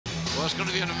Well, it's going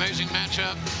to be an amazing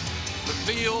matchup. The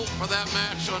feel for that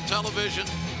match on television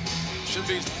should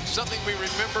be something we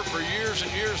remember for years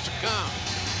and years to come.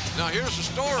 Now, here's the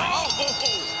story.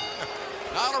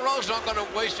 Nyla Rose not going to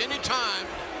waste any time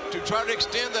to try to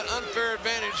extend that unfair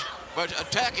advantage by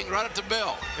attacking right at the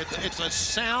bell. It's a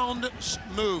sound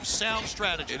move, sound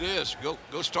strategy. It is.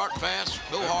 Go start fast,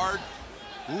 go hard.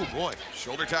 Ooh, boy.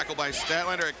 Shoulder tackle by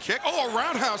Statlander. A kick. Oh, a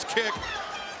roundhouse kick.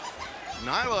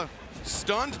 Nyla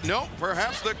stunned. No,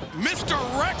 perhaps the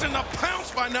misdirect and the pounce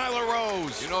by Nyla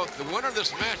Rose. You know, the winner of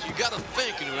this match, you got to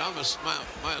think, you know,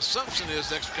 my assumption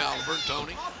is, Excalibur and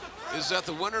Tony, is that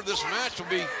the winner of this match will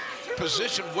be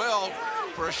positioned well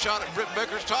for a shot at Britt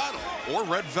Baker's title. Or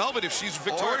Red Velvet if she's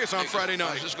victorious on Friday night.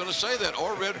 I was just going to say that.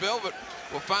 Or Red Velvet.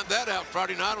 We'll find that out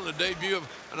Friday night on the debut of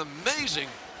an amazing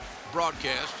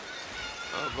broadcast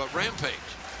of Rampage.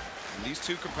 And these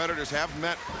two competitors have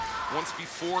met once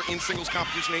before in singles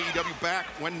competition AEW back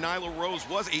when Nyla Rose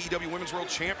was AEW Women's World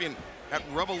Champion at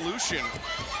Revolution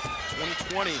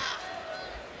 2020.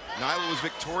 Nyla was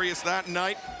victorious that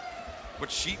night, but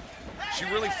she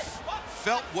really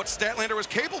felt what Statlander was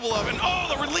capable of, and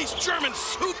oh, the release German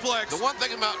suplex. The one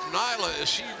thing about Nyla is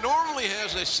she normally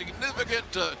has a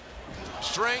significant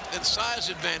strength and size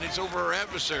advantage over her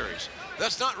adversaries.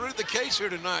 That's not really the case here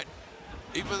tonight,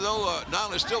 even though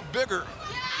Nyla is still bigger.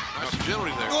 Nice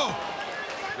agility there. Oh.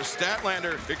 The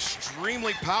Statlander,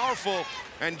 extremely powerful,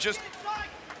 and just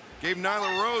gave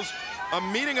Nyla Rose a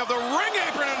meeting of the ring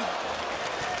apron, and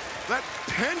that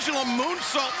pendulum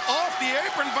moonsault off the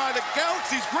apron by the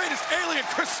Galaxy's greatest alien,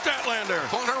 Kris Statlander.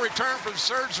 Upon her return from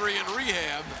surgery and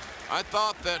rehab, I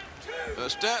thought that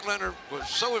Statlander was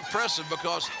so impressive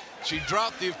because she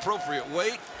dropped the appropriate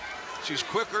weight. She's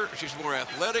quicker, she's more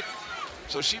athletic.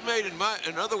 So she made,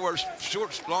 in other words,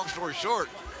 long story short,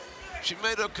 she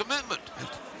made a commitment.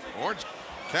 Orange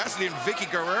Cassidy and Vicky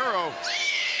Guerrero.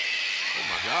 Oh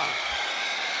my God.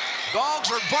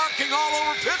 Dogs are barking all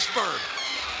over Pittsburgh.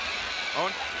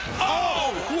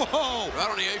 Oh! Whoa! Right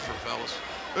on the apron, fellas.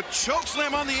 The choke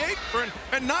slam on the apron,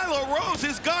 and Nyla Rose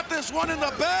has got this one in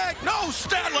the bag. No,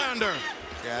 Statlander.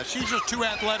 Yeah, she's just too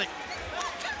athletic.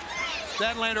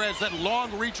 Statlander has that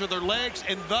long reach with her legs,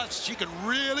 and thus she can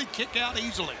really kick out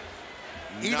easily,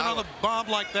 even on a bomb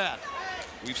like that.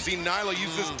 We've seen Nyla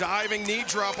use this diving knee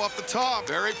drop off the top.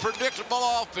 Very predictable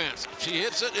offense. If she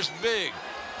hits it, it's big.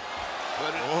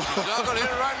 But she's not going to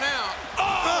hit it right now.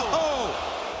 Oh!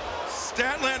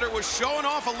 Statlander was showing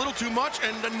off a little too much,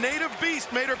 and the native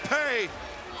beast made her pay.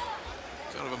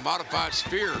 Kind of a modified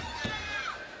spear.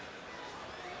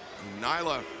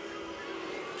 Nyla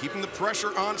keeping the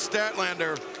pressure on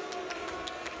Statlander.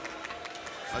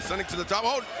 Ascending to the top.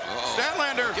 Oh,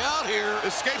 Statlander. Look out here.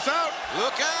 Escapes out.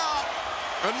 Look out.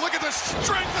 And look at the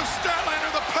strength of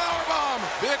Statlander, the powerbomb.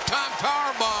 Big-time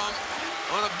powerbomb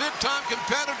on a big-time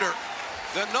competitor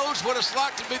that knows what it's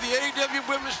like to be the AEW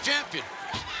Women's Champion.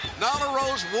 Nyla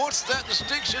Rose wants that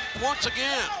distinction once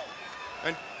again.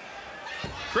 And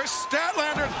Kris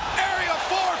Statlander, area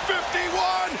 451.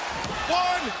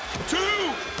 1, 2,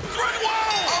 3,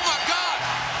 wow! Oh my God!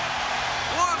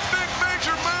 One big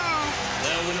major move.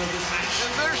 The winner of this match.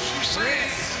 And there you see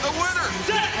the winner.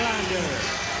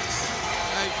 Statlander.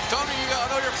 Hey, Tony, I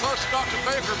know you're close to Dr.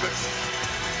 Baker, but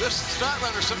this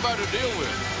Statlander's somebody to deal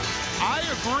with. I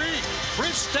agree.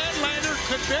 Kris Statlander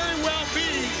could very well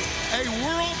be a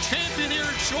world champion here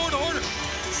in short order.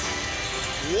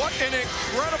 What an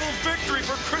incredible victory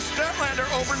for Kris Statlander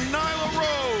over Nyla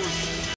Rose.